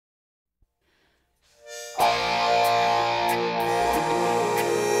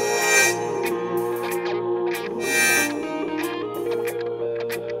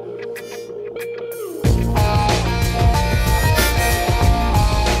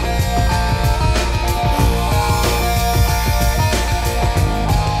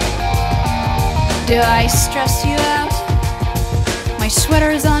Do I stress you out? My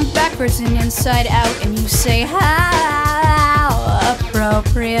sweater's on backwards and inside out, and you say how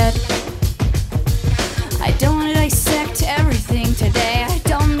appropriate. I don't want to dissect everything today. I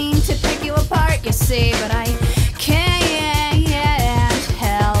don't mean to pick you apart, you see, but I can't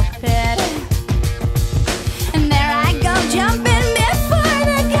help it. And there I go, jumping before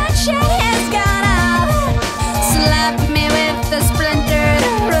the gunshot has gone off. Slap me with the splintered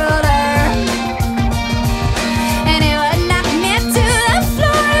ruler, and it would knock me to the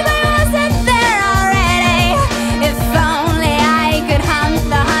floor if I wasn't there already. If only I could hunt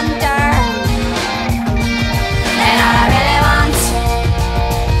the hunter. And all I really want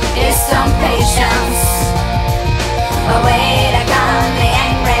is some patience, a way to calm the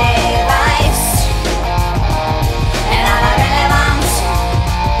angry voice. And all I really want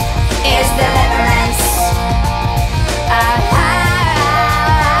is deliverance.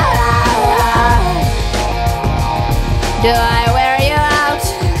 Do I wear you out?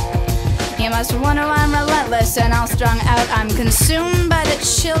 You must wonder why I'm relentless and all strung out. I'm consumed by the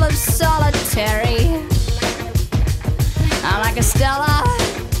chill of solitary. I'm like a Stella,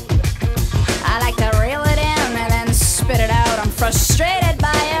 I like to reel it in and then spit it out. I'm frustrated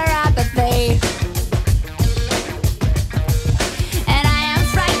by your apathy, and I am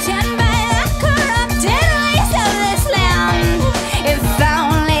frightened by the corrupted ways of this land. If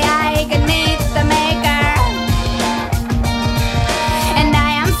only I could meet the maker. And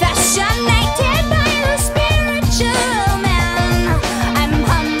I am fascinated by the spiritual man. I'm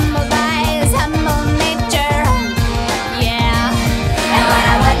humbled by his humble nature. Yeah. And what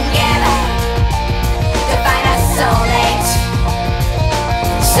I wouldn't give to find a soulmate,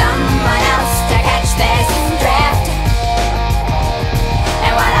 someone else to catch this drift.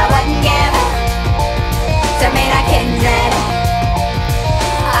 And what I wouldn't give to meet a kindred.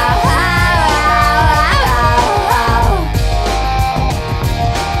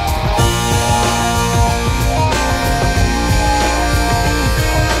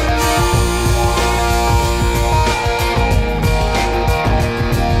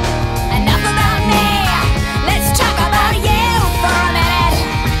 Enough about me, let's talk about you for a minute.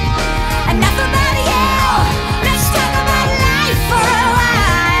 Enough about you, let's talk about life for a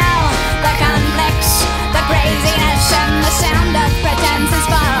while. The conflicts, the craziness, and the sound of pretense is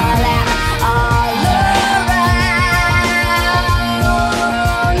falling all around,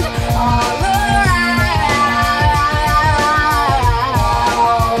 all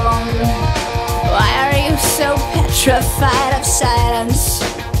around. Why are you so petrified of silence?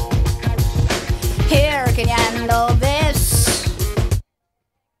 Here, can you handle this?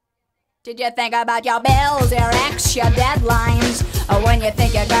 Did you think about your bills, your ex, your deadlines, or when you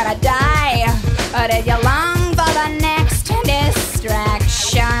think you're gonna die? Or did you long for the next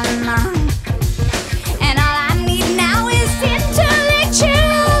distraction? And all I need now is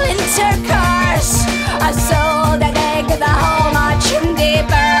intellectual intercourse, a soul to dig the hole much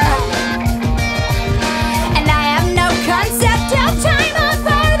deeper. And I have no concept of time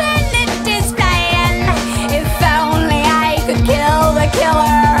other than it is flying. If only I could kill the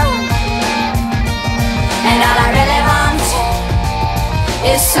killer. And all I really want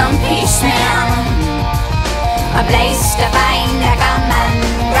is some peace, man, a place to find a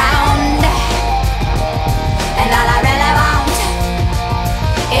common